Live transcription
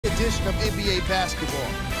edition of NBA basketball,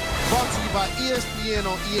 brought to you by ESPN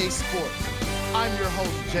on EA Sports. I'm your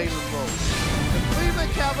host, Jalen Rose. The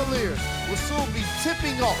Cleveland Cavaliers will soon be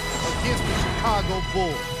tipping off against the Chicago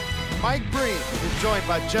Bulls. Mike Breen is joined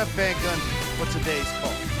by Jeff Van Gundy for today's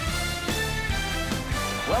call.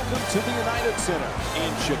 Welcome to the United Center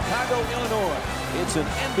in Chicago, Illinois. It's an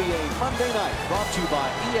NBA Monday night brought to you by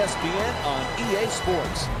ESPN on EA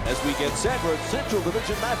Sports as we get set for a Central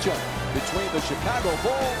Division matchup between the Chicago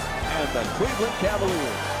Bulls and the Cleveland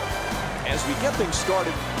Cavaliers. As we get things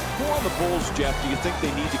started, who on the Bulls, Jeff, do you think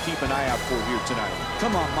they need to keep an eye out for here tonight?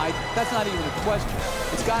 Come on, Mike. That's not even a question.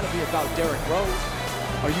 It's got to be about Derrick Rose.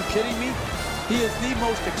 Are you kidding me? He is the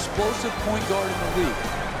most explosive point guard in the league.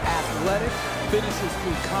 Athletic, finishes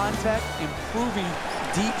through contact, improving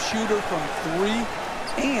deep shooter from three.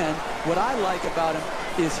 And what I like about him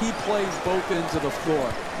is he plays both ends of the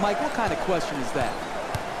floor. Mike, what kind of question is that?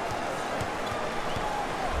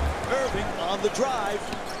 Irving on the drive.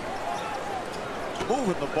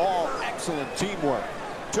 Moving the ball. Excellent teamwork.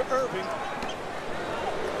 To Irving.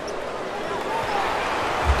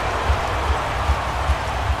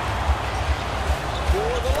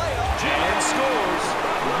 For the layup. And scores.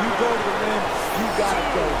 When you go to the rim, you got to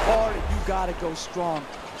go hard and you got to go strong.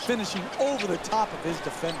 Finishing over the top of his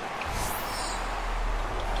defender.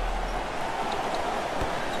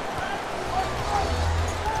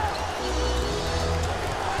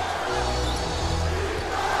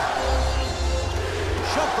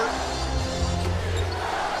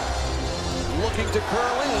 Looking to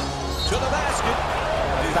curl in to the basket.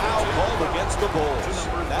 Foul called against the Bulls.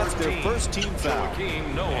 That's their first team foul.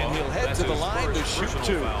 And he'll head to the line to shoot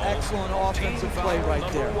two. Excellent offensive play right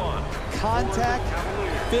there. Contact,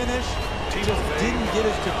 finish, just didn't get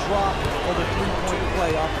us to drop for the three-point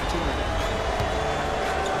play opportunity.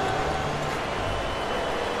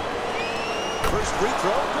 First free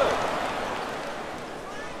throw, good.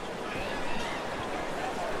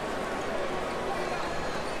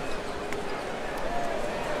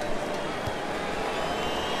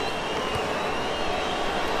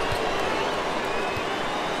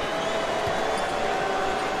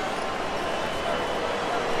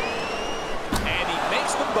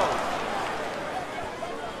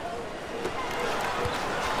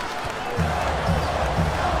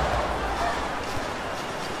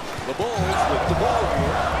 The Bulls with the ball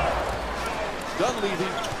here.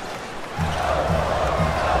 Dunleavy.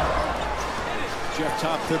 Jeff,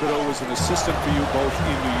 Tom Thibodeau was an assistant for you both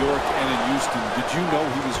in New York and in Houston. Did you know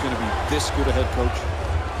he was going to be this good a head coach?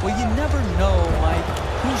 Well, you never know, Mike,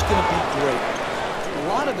 who's going to be great. A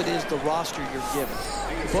lot of it is the roster you're given.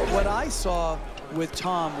 But what I saw with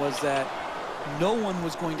Tom was that no one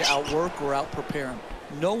was going to outwork or outprepare him.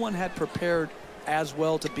 No one had prepared as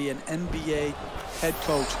well to be an NBA head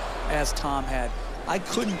coach as Tom had. I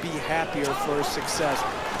couldn't be happier for his success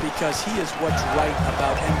because he is what's right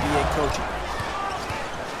about NBA coaching.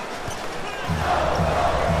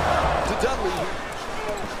 To Dudley.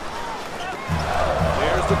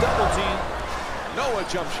 There's the double team. Noah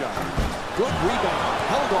jump shot. Good rebound.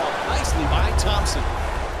 Held off nicely by Thompson.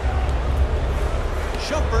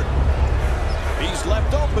 Shumpert. He's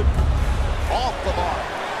left open. Off the mark.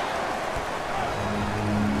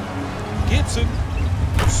 Gibson.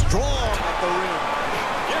 Strong at the rim.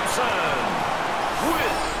 Gibson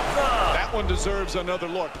with the... That one deserves another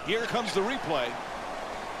look. Here comes the replay.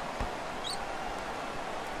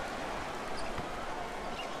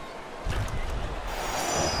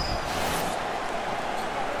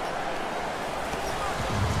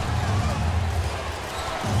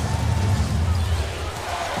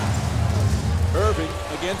 Irving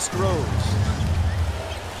against Rose.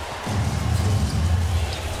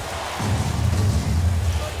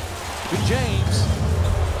 To James.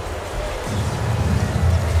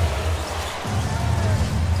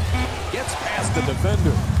 Gets past the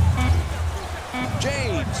defender.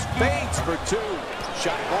 James feints for two.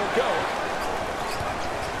 Shot won't go.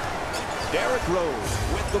 Derrick Rose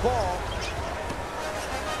with the ball.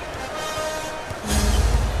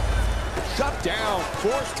 Shut down.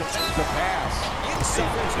 Forced to make the pass.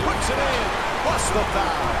 Inside. Puts it in. Plus the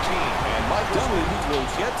foul. And Mike Dunleavy will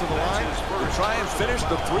get to the line to try and finish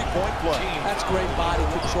the three-point play. That's great body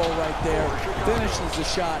control right there. Finishes the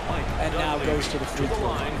shot and now goes to the free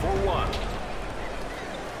throw.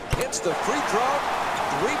 Hits the free throw.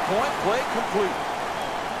 Three-point play complete.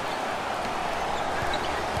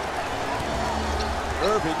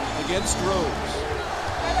 Irving against Rose.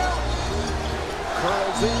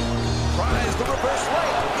 Curls in. Tries the reverse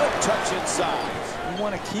layup. Good touch inside. You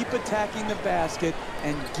want to keep attacking the basket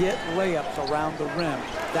and get layups around the rim.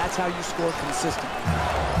 That's how you score consistently.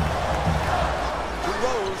 To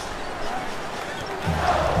Rose.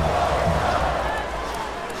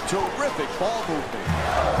 Terrific ball movement.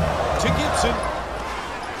 To Gibson.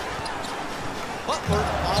 Butler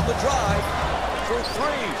on the drive for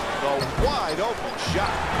three. The wide open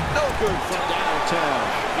shot. No good from downtown.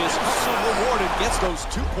 His hustle rewarded, gets those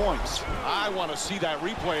 2 points. I want to see that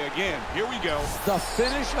replay again. Here we go. The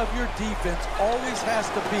finish of your defense always has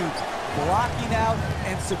to be blocking out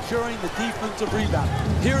and securing the defensive rebound.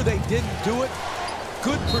 Here they didn't do it.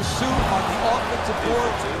 Good pursuit on the offensive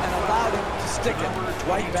board and allowed him to stick it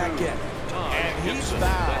right back in. And he's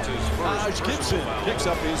fouled. Gibson picks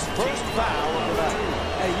up his first foul of the night.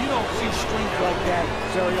 Hey, you don't see strength like that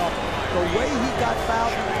very often. The way he got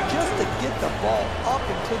fouled, just to get the ball up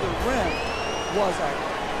into the rim, was a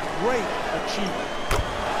great achievement.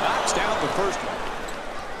 Knocks down the first one.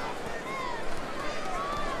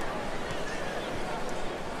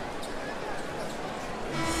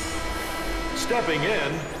 Stepping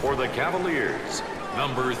in for the Cavaliers,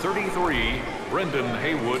 number 33, Brendan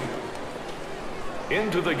Haywood.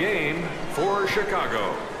 Into the game for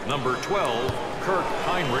Chicago, number 12, Kirk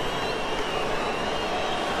Heinrich.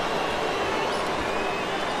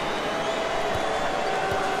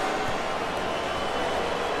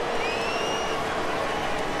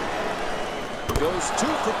 Goes 2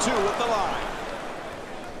 for 2 at the line.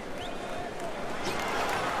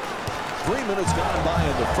 3 minutes gone by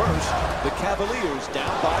in the first. The Cavaliers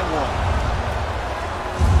down by 1.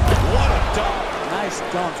 What a dunk. Nice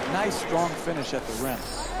dunk. Nice strong finish at the rim.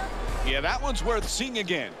 Yeah, that one's worth seeing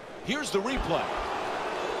again. Here's the replay.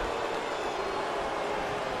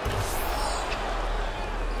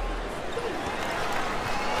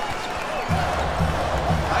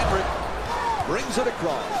 Heinrich brings it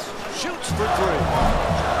across. Shoots for 3.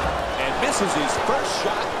 And misses his first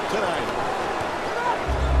shot tonight.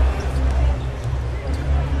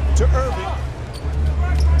 To Irving.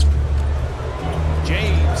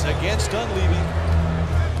 James against Dunleavy.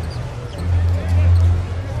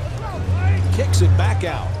 Kicks it back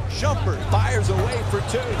out. Shumpert fires away for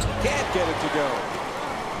 2. Can't get it to go.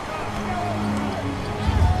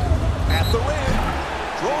 At the rim.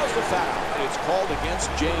 Draws the foul. It's called against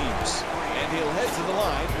James. And he'll head to the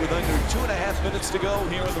line with under 2.5 minutes to go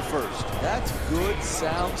here in the first. That's good,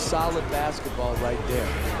 sound, solid basketball right there.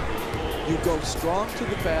 You go strong to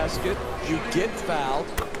the basket, you get fouled,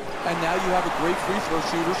 and now you have a great free throw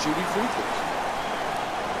shooter shooting free throws.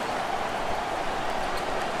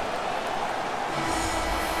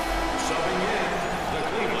 Subbing in the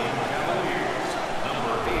Cleveland Cavaliers,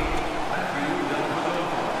 number 8, Matthew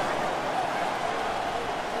Dellavedova.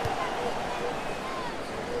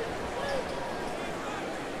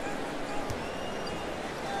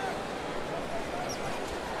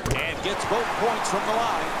 And gets both points from the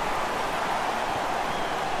line.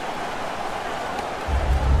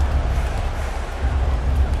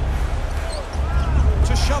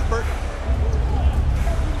 To Shumpert.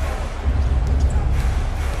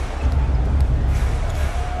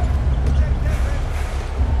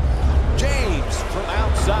 James from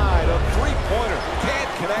outside, a three-pointer.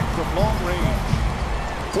 Can't connect from long range.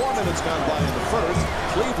 4 minutes gone by in the first.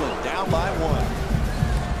 Cleveland down by 1.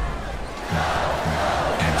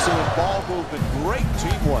 Excellent ball movement, great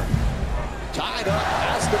teamwork. Tied up,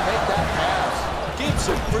 has to make that pass.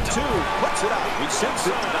 Gibson for 2, puts it out. He sends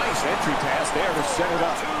it. Nice entry pass there to set it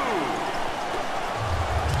up.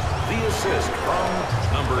 The assist from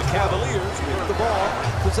number The Cavaliers with the ball.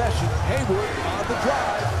 Possession, Haywood on the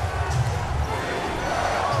drive.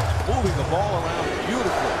 Moving the ball around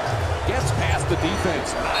beautifully. Gets past the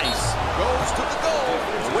defense. Nice. Goes to the goal.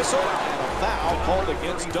 A whistle and a foul called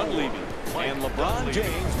against Dunleavy. And LeBron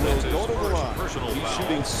James will go to the line. He's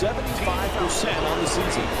shooting 75% on the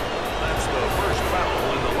season. That's the first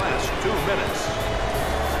foul in the last 2 minutes.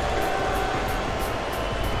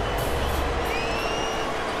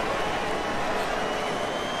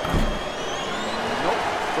 Nope.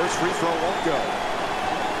 First free throw won't go.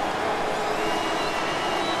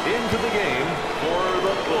 Into the game for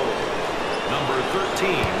the Bulls, number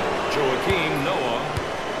 13, Joakim Noah,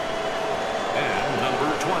 and number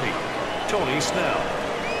 20, Tony Snell.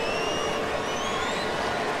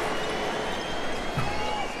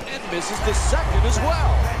 And misses the second as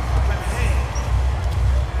well.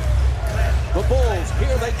 The Bulls,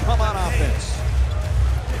 here they come on offense.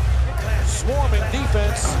 Swarming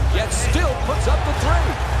defense, yet still puts up the 3.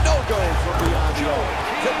 No go from beyond the arc.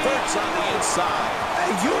 Converts on the inside.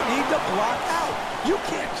 Hey, you need to block out. You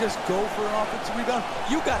can't just go for an offensive rebound.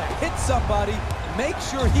 You got to hit somebody, make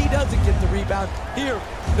sure he doesn't get the rebound. Here,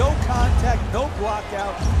 no contact, no block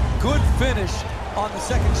out. Good finish on the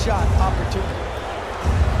second shot opportunity.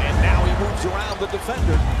 And now he moves around the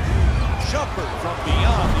defender. Shumpert from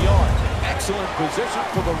beyond the arc. Excellent position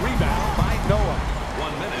for the rebound by Noah.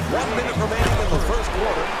 1 minute. 1 minute remaining in the first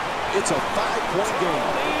quarter. It's a 5-point game.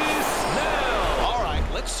 All right,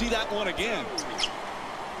 let's see that one again.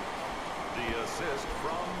 The assist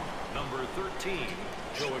from number 13,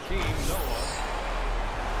 Joakim Noah.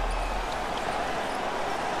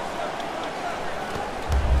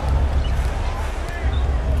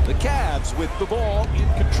 The Cavs with the ball in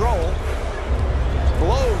control.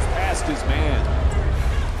 Blows past his man.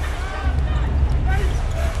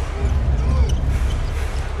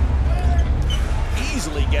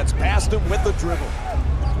 Easily gets past him with the dribble.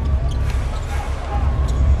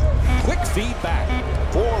 Quick feedback.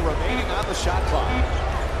 4 remaining on the shot clock.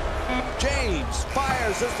 James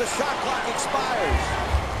fires as the shot clock expires.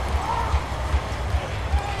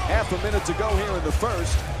 Half a minute to go here in the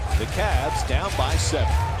first. The Cavs down by 7.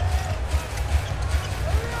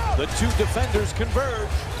 The two defenders converge.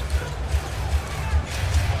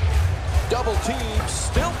 Double team,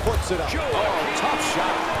 still puts it up. Oh, tough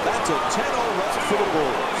shot. That's a 10-0 run for the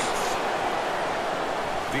Bulls.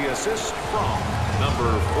 The assist from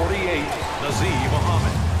number 48, Nazim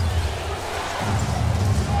Muhammad.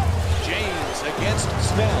 James against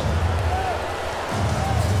Snell.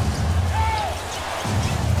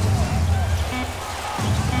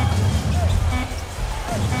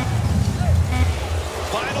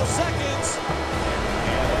 Final seconds.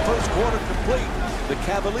 And the first quarter complete. The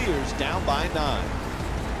Cavaliers down by 9.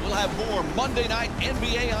 We'll have more Monday Night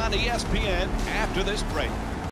NBA on ESPN after this break.